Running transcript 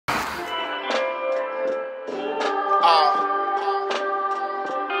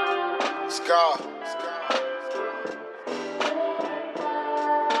go.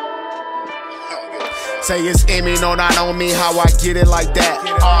 Say it's in me, no, not on me, how I get it like that.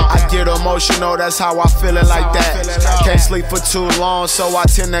 I get emotional, that's how I feel it like that. Can't sleep for too long, so I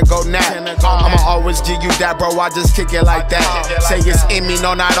tend to go nap. I'ma always give you that, bro, I just kick it like that. Say it's in me,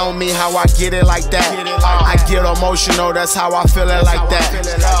 no, not on me, how I get it like that. I get emotional, that's how I feel it like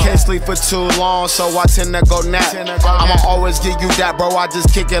that. Can't sleep for too long, so I tend to go nap. I'ma always give you that, bro, I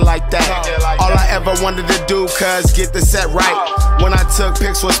just kick it like that. All I ever wanted to do, cuz, get the set right. When I took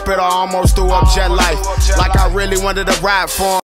pics with Spit, I almost threw up jet life. Like I really wanted to ride for him.